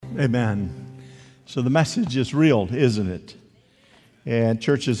Amen. So the message is real, isn't it? And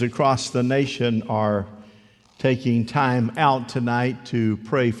churches across the nation are taking time out tonight to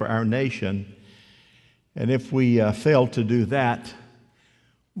pray for our nation. And if we fail to do that,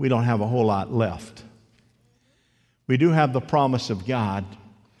 we don't have a whole lot left. We do have the promise of God.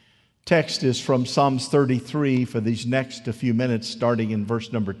 Text is from Psalms 33 for these next few minutes, starting in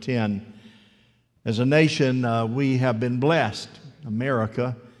verse number 10. As a nation, we have been blessed,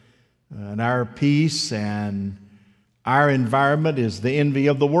 America, and our peace and our environment is the envy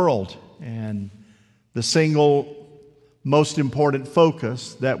of the world. And the single most important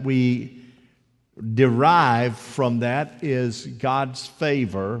focus that we derive from that is God's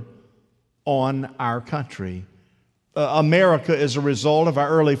favor on our country. America is a result of our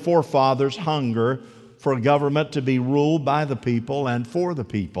early forefathers' hunger for a government to be ruled by the people and for the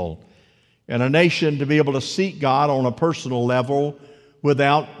people, and a nation to be able to seek God on a personal level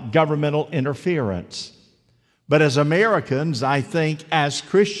without governmental interference. But as Americans, I think as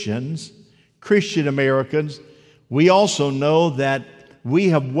Christians, Christian Americans, we also know that we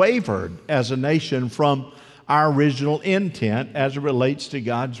have wavered as a nation from our original intent as it relates to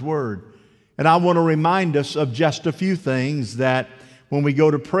God's Word. And I want to remind us of just a few things that when we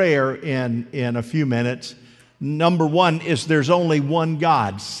go to prayer in a few minutes. Number one is there's only one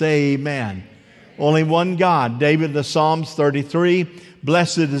God. Say amen. Only one God. David, the Psalms 33,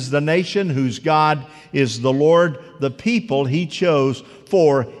 blessed is the nation whose God is the Lord, the people he chose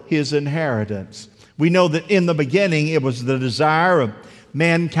for his inheritance. We know that in the beginning it was the desire of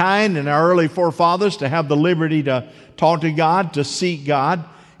mankind and our early forefathers to have the liberty to talk to God, to seek God.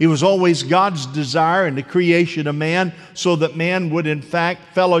 It was always God's desire in the creation of man so that man would in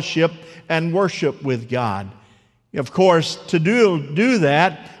fact fellowship and worship with God. Of course, to do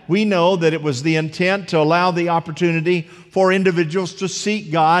that, we know that it was the intent to allow the opportunity for individuals to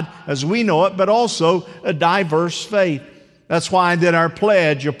seek God as we know it, but also a diverse faith. That's why that our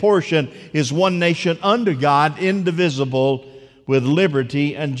pledge, a portion, is one nation under God, indivisible, with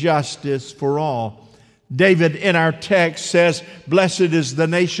liberty and justice for all. David in our text says, blessed is the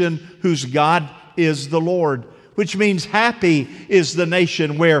nation whose God is the Lord, which means happy is the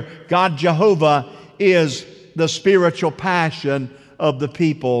nation where God Jehovah is the spiritual passion of the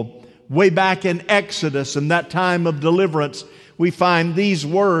people. Way back in Exodus, in that time of deliverance, we find these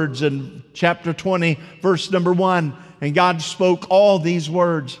words in chapter 20, verse number 1. And God spoke all these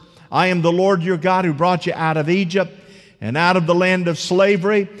words. I am the Lord your God who brought you out of Egypt and out of the land of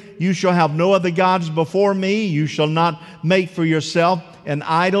slavery. You shall have no other gods before me. You shall not make for yourself an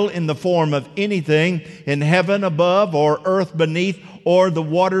idol in the form of anything in heaven above or earth beneath or the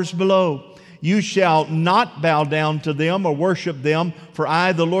waters below. You shall not bow down to them or worship them, for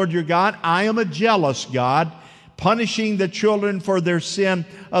I, the Lord your God, I am a jealous God, punishing the children for their sin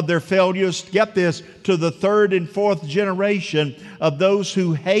of their failures. Get this, to the third and fourth generation of those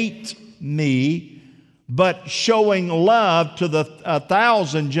who hate me, but showing love to the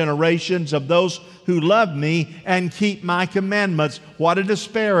 1,000 generations of those who love me and keep my commandments. What a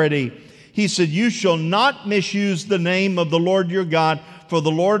disparity. He said, you shall not misuse the name of the Lord your God, for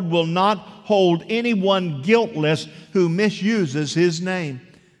the Lord will not hold anyone guiltless who misuses his name.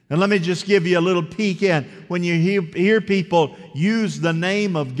 And let me just give you a little peek in. When you hear people use the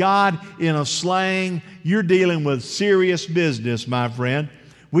name of God in a slang, you're dealing with serious business, my friend.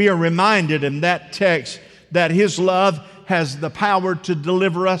 We are reminded in that text that his love has the power to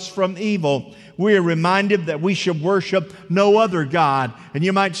deliver us from evil. We are reminded that we should worship no other God. And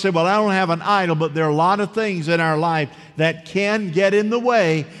you might say, well, I don't have an idol, but there are a lot of things in our life that can get in the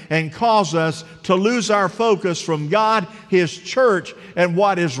way and cause us to lose our focus from God, his church, and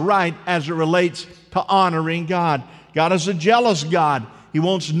what is right as it relates to honoring God. God is a jealous God. He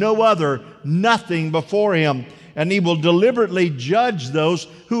wants no other, nothing before him. And he will deliberately judge those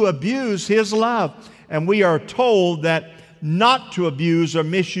who abuse his love. And we are told that not to abuse or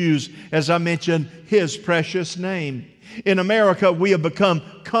misuse, as I mentioned, his precious name. In America, we have become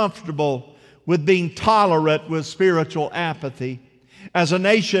comfortable with being tolerant with spiritual apathy. As a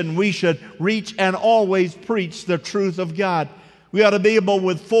nation, we should reach and always preach the truth of God. We ought to be able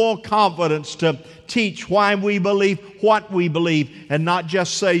with full confidence to teach why we believe what we believe and not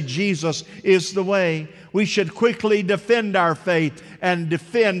just say Jesus is the way. We should quickly defend our faith and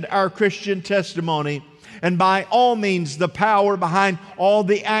defend our Christian testimony. And by all means, the power behind all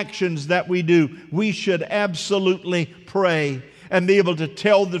the actions that we do, we should absolutely pray and be able to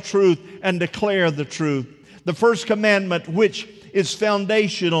tell the truth and declare the truth. The first commandment, which is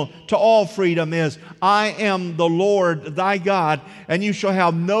foundational to all freedom, is, I am the Lord thy God, and you shall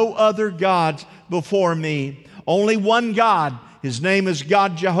have no other gods before me. Only one God His name is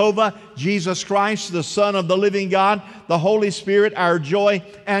God Jehovah, Jesus Christ, the Son of the living God, the Holy Spirit, our joy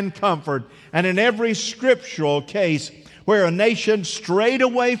and comfort. And in every scriptural case where a nation strayed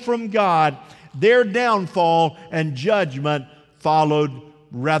away from God, their downfall and judgment followed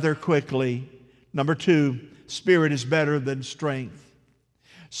rather quickly. Number two, spirit is better than strength.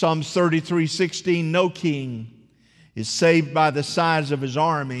 Psalms 33:16, no king is saved by the size of his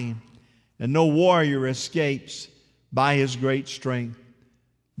army, and no warrior escapes by his great strength.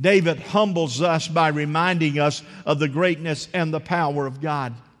 David humbles us by reminding us of the greatness and the power of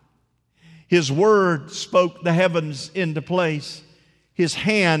God. His word spoke the heavens into place. His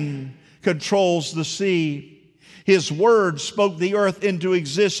hand controls the sea. His word spoke the earth into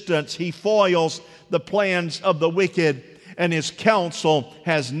existence. He foils the plans of the wicked, and His counsel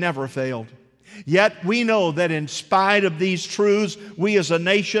has never failed. Yet we know that in spite of these truths, we as a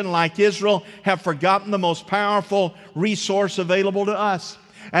nation like Israel have forgotten the most powerful resource available to us.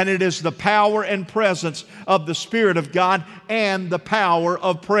 And it is the power and presence of the Spirit of God and the power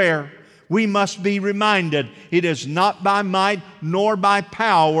of prayer. We must be reminded, it is not by might nor by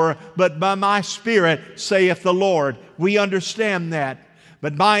power, but by my Spirit, saith the Lord. We understand that.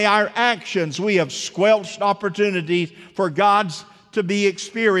 But by our actions, we have squelched opportunities for God's to be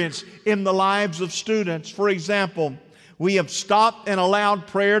experienced in the lives of students. For example, we have stopped and allowed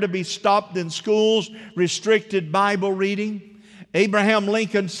prayer to be stopped in schools, restricted Bible reading. Abraham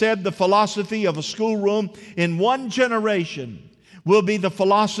Lincoln said the philosophy of a schoolroom in one generation will be the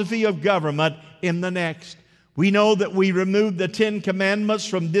philosophy of government in the next. We know that we removed the 10 Commandments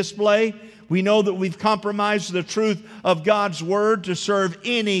from display. We know that we've compromised the truth of God's Word to serve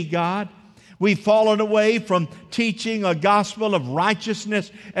any God. We've fallen away from teaching a gospel of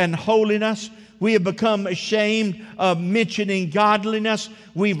righteousness and holiness. We have become ashamed of mentioning godliness.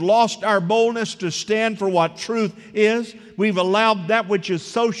 We've lost our boldness to stand for what truth is. We've allowed that which is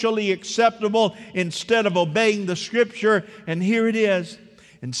socially acceptable instead of obeying the Scripture. And here it is.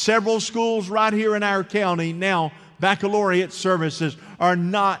 In several schools right here in our county now, baccalaureate services are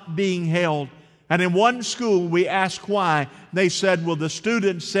not being held. And in one school, we asked why. They said, well, the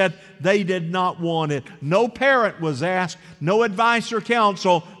students said they did not want it. No parent was asked, no advice or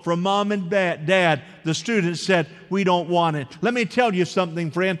counsel from mom and dad. The students said, we don't want it. Let me tell you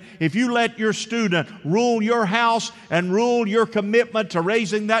something, friend. If you let your student rule your house and rule your commitment to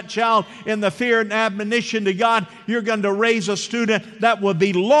raising that child in the fear and admonition to God, you're going to raise a student that will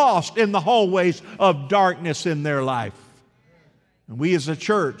be lost in the hallways of darkness in their life. And we as a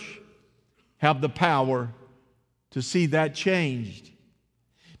church have the power to see that changed.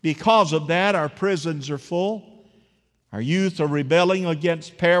 Because of that, our prisons are full. Our youth are rebelling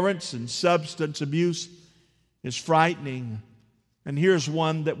against parents, and substance abuse is frightening. And here's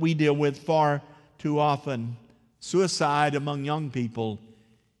one that we deal with far too often. Suicide among young people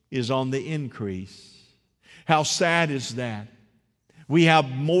is on the increase. How sad is that? We have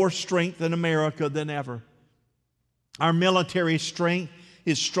more strength in America than ever. Our military strength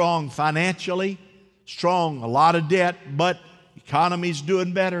is strong financially, strong, a lot of debt, but economy's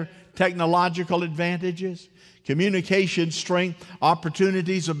doing better, technological advantages, communication strength,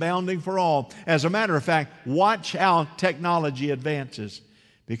 opportunities abounding for all. As a matter of fact, watch how technology advances.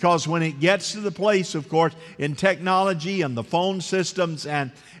 Because when it gets to the place, of course, in technology and the phone systems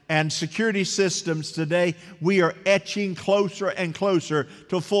and security systems today, we are etching closer and closer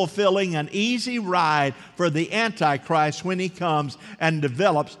to fulfilling an easy ride for the Antichrist when he comes and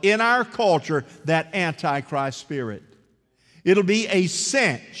develops in our culture that Antichrist spirit. It'll be a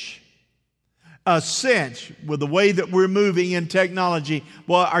cinch with the way that we're moving in technology.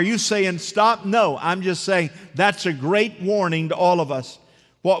 Well, are you saying stop? No, I'm just saying that's a great warning to all of us.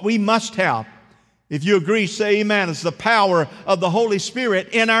 What we must have, if you agree, say amen, is the power of the Holy Spirit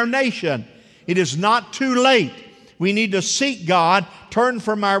in our nation. It is not too late. We need to seek God, turn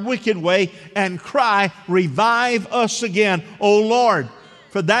from our wicked way, and cry, revive us again, O Lord.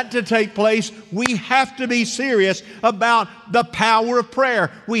 For that to take place, we have to be serious about the power of prayer.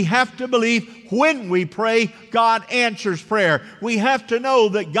 We have to believe when we pray, God answers prayer. We have to know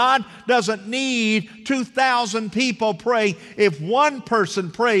that God doesn't need 2,000 people praying. If one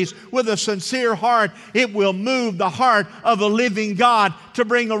person prays with a sincere heart, it will move the heart of a living God to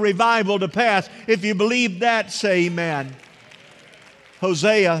bring a revival to pass. If you believe that, say amen.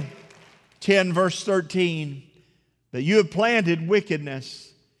 Hosea 10 verse 13. That you have planted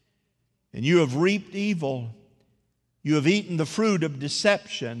wickedness, and you have reaped evil. You have eaten the fruit of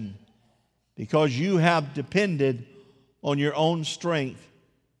deception, because you have depended on your own strength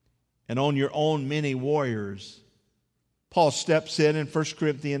and on your own many warriors. Paul steps in 1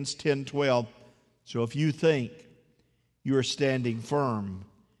 Corinthians 10:12. So if you think You are standing firm.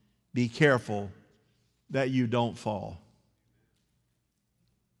 Be careful that you don't fall.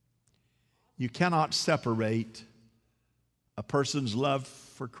 You cannot separate a person's love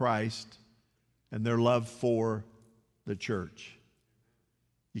for Christ and their love for the church.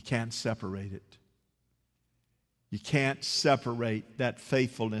 You can't separate it. You can't separate that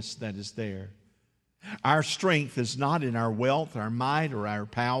faithfulness that is there. Our strength is not in our wealth, our might, or our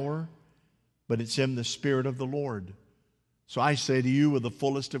power, but it's in the Spirit of the Lord. So I say to you with the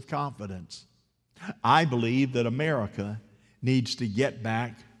fullest of confidence, I believe that America needs to get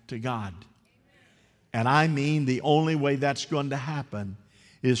back to God. And I mean the only way that's going to happen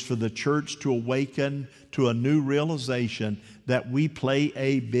is for the church to awaken to a new realization that we play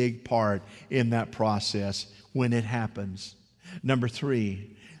a big part in that process when it happens. Number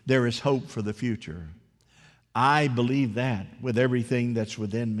 3, there is hope for the future. I believe that with everything that's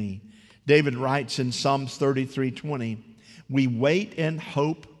within me. David writes in Psalms 33:20, we wait in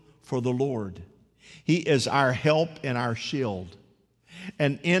hope for the Lord. He is our help and our shield.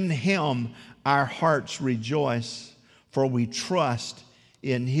 And in Him our hearts rejoice, for we trust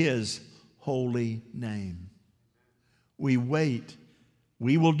in His holy name. We wait.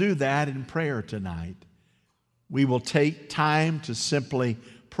 We will do that in prayer tonight. We will take time to simply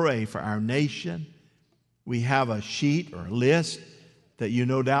pray for our nation. We have a sheet or a list that you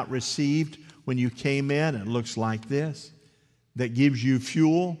no doubt received when you came in. It looks like this, that gives you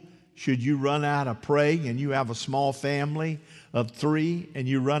fuel should you run out of praying and you have a small family of 3 and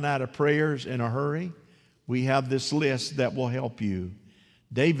you run out of prayers in a hurry. We have this list that will help you.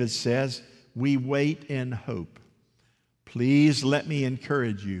 David says, we wait in hope. Please let me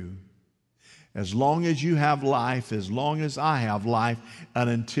encourage you. As long as you have life, as long as I have life, and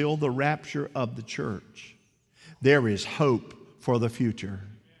until the rapture of the church, there is hope for the future.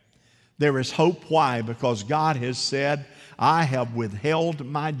 There is hope. Why? Because God has said, I have withheld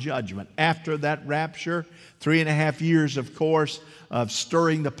my judgment. After that rapture, 3.5 years, of course, of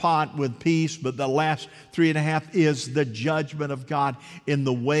stirring the pot with peace, but the last 3.5 is the judgment of God in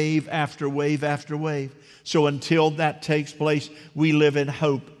the wave after wave after wave. So until that takes place, we live in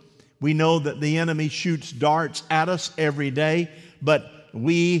hope. We know that the enemy shoots darts at us every day, but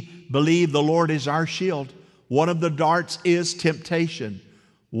we believe the Lord is our shield. One of the darts is temptation.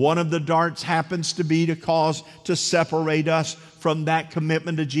 One of the darts happens to be to separate us from that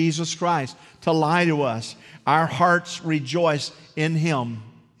commitment to Jesus Christ, to lie to us. Our hearts rejoice in Him.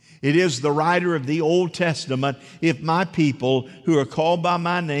 It is the writer of the Old Testament, if my people who are called by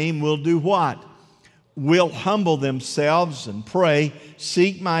my name will do what? Will humble themselves and pray,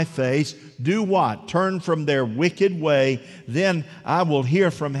 seek my face, do what? Turn from their wicked way, then I will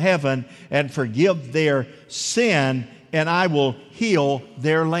hear from heaven and forgive their sin, and I will heal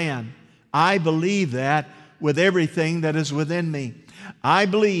their land. I believe that with everything that is within me. I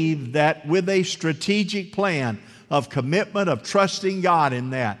believe that with a strategic plan of commitment, of trusting God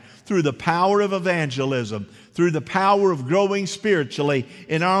in that, through the power of evangelism, through the power of growing spiritually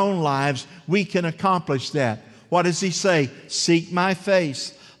in our own lives, we can accomplish that. What does He say? Seek my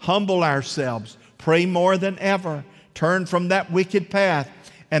face, humble ourselves, pray more than ever, turn from that wicked path,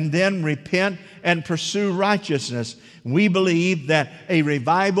 and then repent and pursue righteousness. We believe that a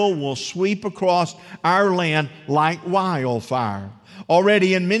revival will sweep across our land like wildfire.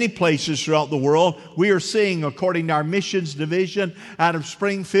 Already in many places throughout the world, we are seeing, according to our missions division out of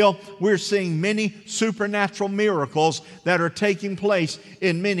Springfield, we're seeing many supernatural miracles that are taking place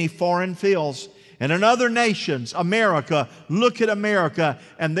in many foreign fields. And in other nations, America, look at America,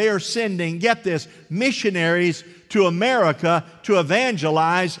 and they are sending, get this, missionaries to America to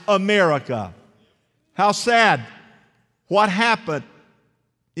evangelize America. How sad. What happened?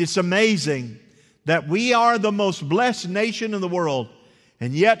 It's amazing that we are the most blessed nation in the world,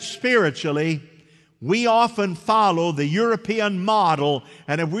 and yet spiritually, we often follow the European model,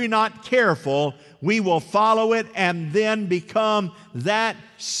 and if we're not careful, we will follow it and then become that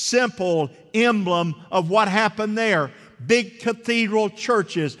simple emblem of what happened there. Big cathedral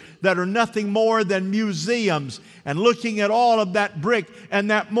churches that are nothing more than museums, and looking at all of that brick and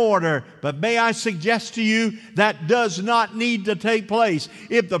that mortar. But may I suggest to you, that does not need to take place.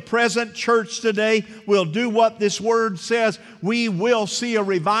 If the present church today will do what this word says, we will see a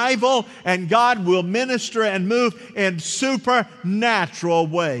revival, and God will minister and move in supernatural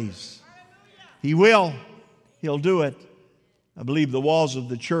ways. He will. He'll do it. I believe the walls of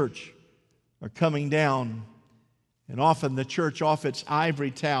the church are coming down, and often the church off its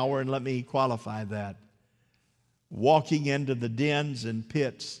ivory tower, and let me qualify that, walking into the dens and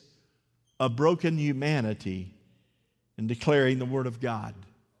pits of broken humanity and declaring the Word of God.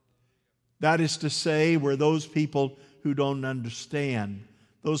 That is to say, where those people who don't understand,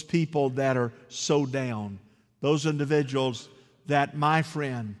 those people that are so down, those individuals that, my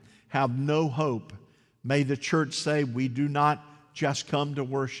friend, have no hope. May the church say we do not just come to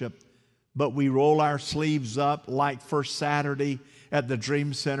worship, but we roll our sleeves up like First Saturday at the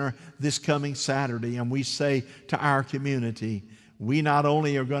Dream Center this coming Saturday, and we say to our community, we not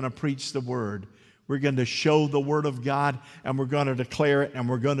only are going to preach the Word, we're going to show the Word of God, and we're going to declare it, and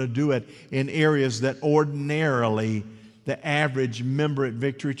we're going to do it in areas that ordinarily the average member at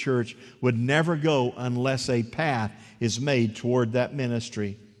Victory Church would never go unless a path is made toward that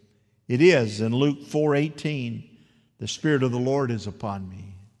ministry. It is in Luke 4:18, the Spirit of the Lord is upon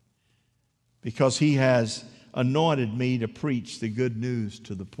me, because He has anointed me to preach the good news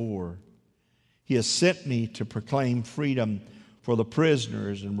to the poor. He has sent me to proclaim freedom for the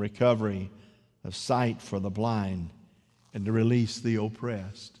prisoners and recovery of sight for the blind, and to release the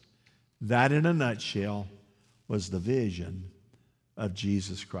oppressed. That, in a nutshell, was the vision of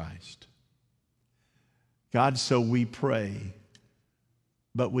Jesus Christ. God, so we pray,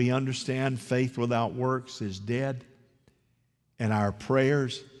 but we understand faith without works is dead, and our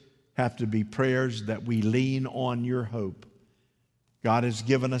prayers have to be prayers that we lean on your hope. God has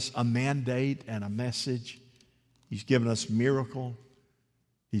given us a mandate and a message. He's given us miracle.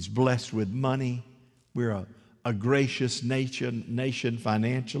 He's blessed with money. We're a gracious nation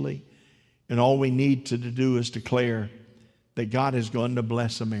financially. And all we need to do is declare that God is going to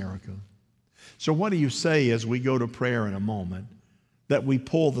bless America. So what do you say as we go to prayer in a moment? That we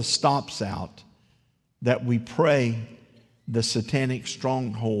pull the stops out, that we pray the satanic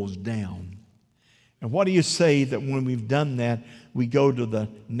strongholds down. And what do you say that when we've done that, we go to the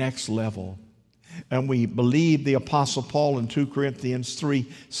next level? And we believe the Apostle Paul in 2 Corinthians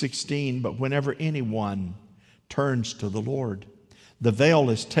 3:16, but whenever anyone turns to the Lord, the veil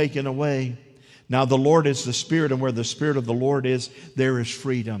is taken away. Now the Lord is the Spirit, and where the Spirit of the Lord is, there is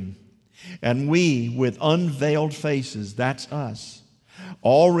freedom. And we, with unveiled faces, that's us,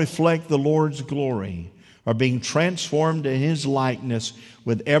 all reflect the Lord's glory, are being transformed in His likeness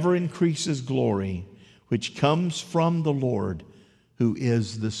with ever increases glory, which comes from the Lord, who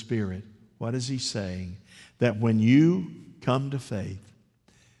is the Spirit. What is He saying? That when you come to faith,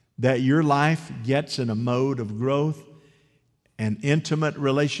 that your life gets in a mode of growth and intimate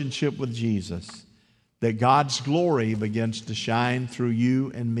relationship with Jesus, that God's glory begins to shine through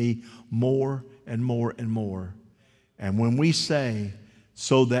you and me more and more and more. And when we say,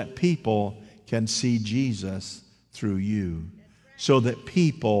 so that people can see Jesus through you, so that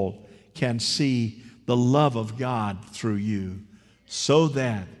people can see the love of God through you, so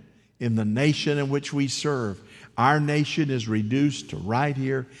that in the nation in which we serve, our nation is reduced to right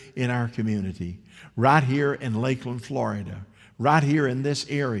here in our community, right here in Lakeland, Florida, right here in this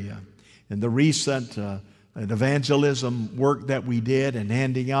area. In the recent evangelism work that we did and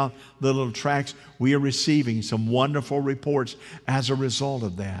handing out the little tracts, we are receiving some wonderful reports as a result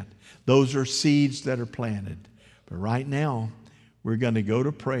of that. Those are seeds that are planted. But right now, we're going to go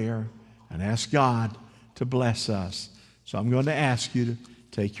to prayer and ask God to bless us. So I'm going to ask you to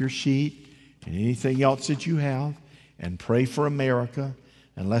take your sheet and anything else that you have and pray for America.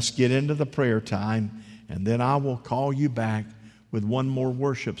 And let's get into the prayer time. And then I will call you back with one more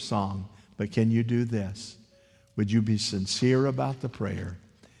worship song. But can you do this? Would you be sincere about the prayer?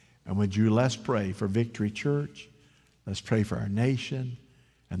 And let's pray for Victory Church. Let's pray for our nation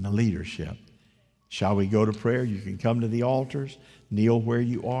and the leadership. Shall we go to prayer? You can come to the altars, kneel where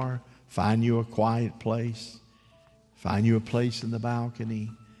you are, find you a quiet place, find you a place in the balcony,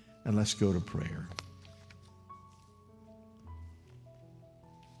 and let's go to prayer.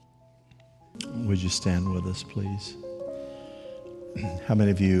 Would you stand with us, please? How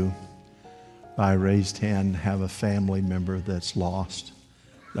many of you, by raised hand, have a family member that's lost,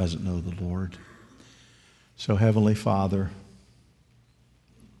 doesn't know the Lord? So, Heavenly Father,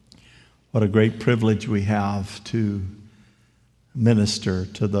 what a great privilege we have to minister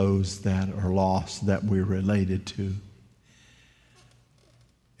to those that are lost, that we're related to.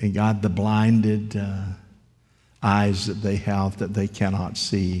 And God, the blinded eyes that they have, that they cannot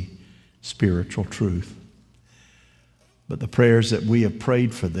see spiritual truth. But the prayers that we have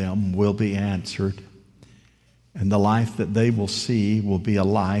prayed for them will be answered. And the life that they will see will be a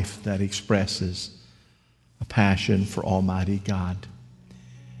life that expresses a passion for Almighty God.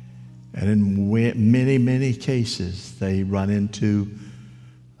 And in many, many cases, they run into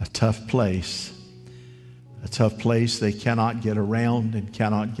a tough place they cannot get around and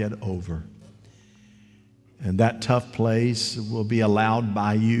cannot get over. And that tough place will be allowed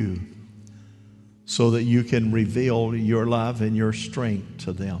by you so that you can reveal your love and your strength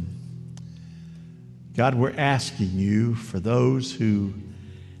to them. God, we're asking you for those who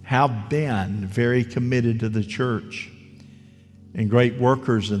have been very committed to the church and great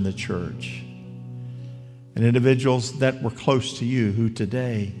workers in the church and individuals that were close to you who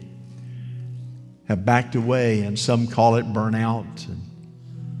today have backed away, and some call it burnout. And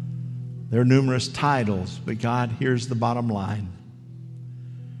there are numerous titles, but God, here's the bottom line.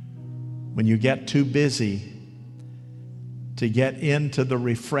 When you get too busy to get into the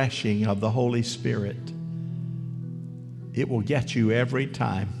refreshing of the Holy Spirit, it will get you every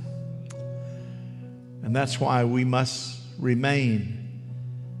time. And that's why we must remain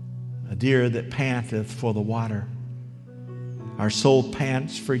a deer that panteth for the water. Our soul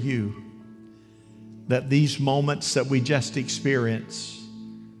pants for you. That these moments that we just experience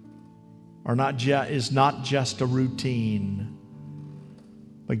is not just a routine,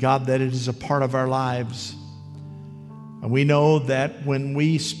 but God, that it is a part of our lives. And we know that when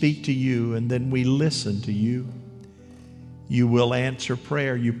we speak to you and then we listen to you, you will answer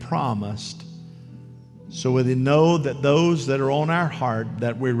prayer. You promised. So we know that those that are on our heart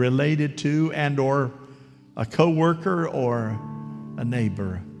that we're related to and or a coworker or a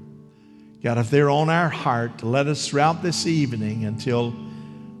neighbor, God, if they're on our heart, let us throughout this evening until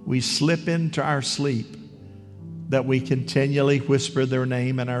we slip into our sleep, that we continually whisper their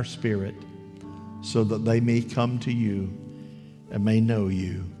name in our spirit so that they may come to you and may know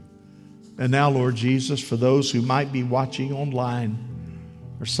you. And now, Lord Jesus, for those who might be watching online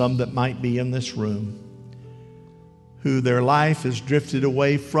or some that might be in this room, who their life has drifted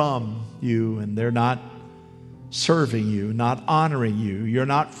away from you and they're not serving you, not honoring you. You're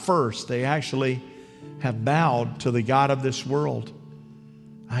not first. They actually have bowed to the God of this world.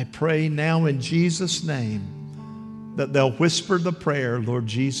 I pray now in Jesus' name that they'll whisper the prayer, Lord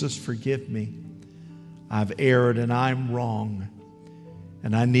Jesus, forgive me. I've erred and I'm wrong,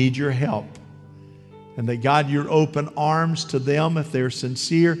 and I need your help. And that, God, your open arms to them, if they're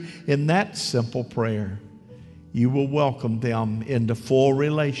sincere in that simple prayer, you will welcome them into full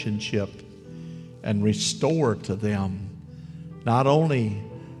relationship and restore to them not only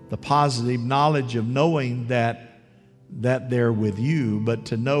the positive knowledge of knowing that they're with you, but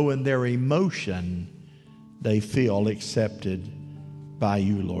to know in their emotion they feel accepted by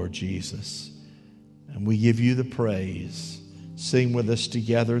you, Lord Jesus. And we give you the praise. Sing with us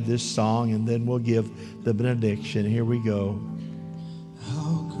together this song, and then we'll give the benediction. Here we go.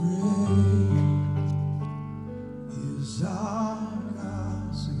 How great is our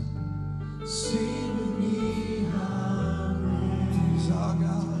God. Sing with me, how great is our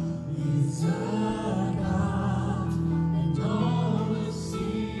God. Is our God, and all will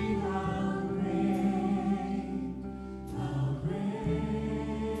see how great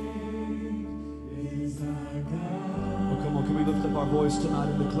is our God. Oh, come on, can we lift up our voice tonight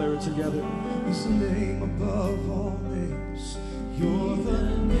and declare it together? He's the name above all names. You're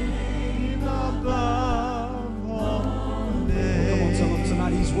the name above all names. Come on, tell him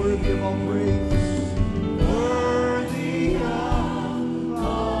tonight he's worthy of all praise. Worthy of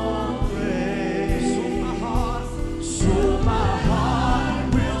all praise. So my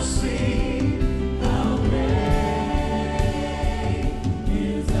heart will sing. How great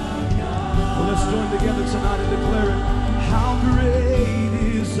is our God. Well, let's join together tonight and declare it. How great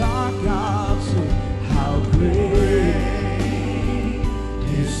is our God. Say, how great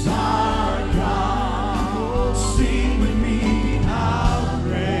is our God. Oh, sing with me. How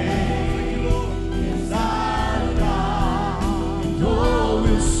great is our God. And oh,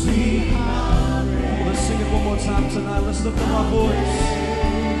 we'll sing how great. Well, let's sing it one more time tonight. Let's lift up our voice.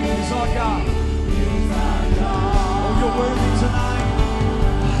 He's our God. Oh, you're worthy tonight.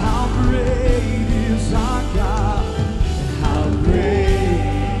 How great is our God. How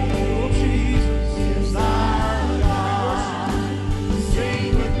great, oh Jesus, is our God.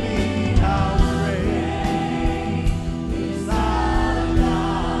 Sing with me, how great is our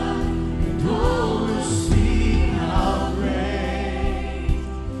God. And oh, we'll see how great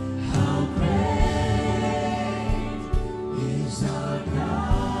is our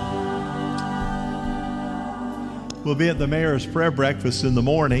God. We'll be at the mayor's prayer breakfast in the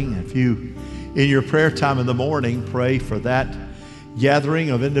morning. If you, in your prayer time in the morning, pray for that gathering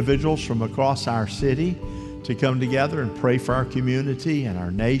of individuals from across our city to come together and pray for our community and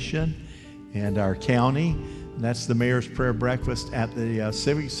our nation and our county. And that's the mayor's prayer breakfast at the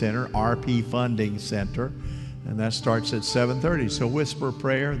Civic Center, RP Funding Center. And that starts at 7:30. So whisper a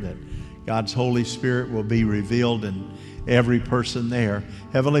prayer that God's Holy Spirit will be revealed in every person there.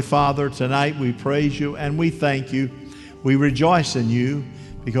 Heavenly Father, tonight we praise you and we thank you. We rejoice in you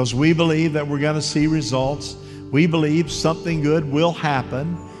because we believe that we're going to see results. We believe something good will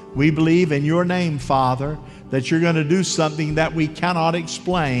happen. We believe in your name, Father, that you're going to do something that we cannot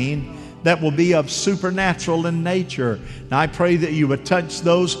explain, that will be of supernatural in nature. Now I pray that you would touch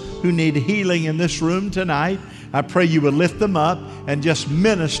those who need healing in this room tonight. I pray you would lift them up and just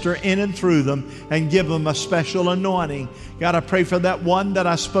minister in and through them and give them a special anointing. God, I pray for that one that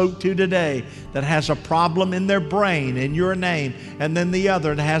I spoke to today that has a problem in their brain in your name, and then the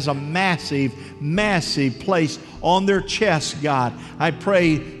other that has a massive, massive place on their chest, God. I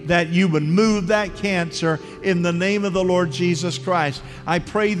pray that you would move that cancer in the name of the Lord Jesus Christ. I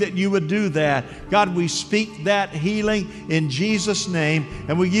pray that you would do that. God, we speak that healing in Jesus' name,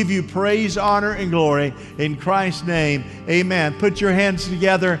 and we give you praise, honor, and glory in Christ's name. Amen. Put your hands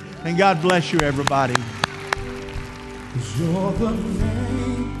together, and God bless you, everybody. You're the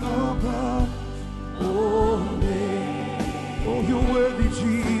name above all names. Oh, you're worthy,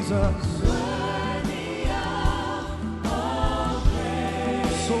 Jesus. Worthy of all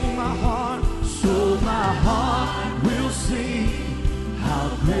praise. So my heart will sing how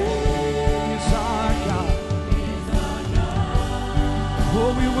great is our God.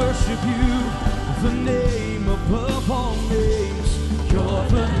 Oh, we worship you, the name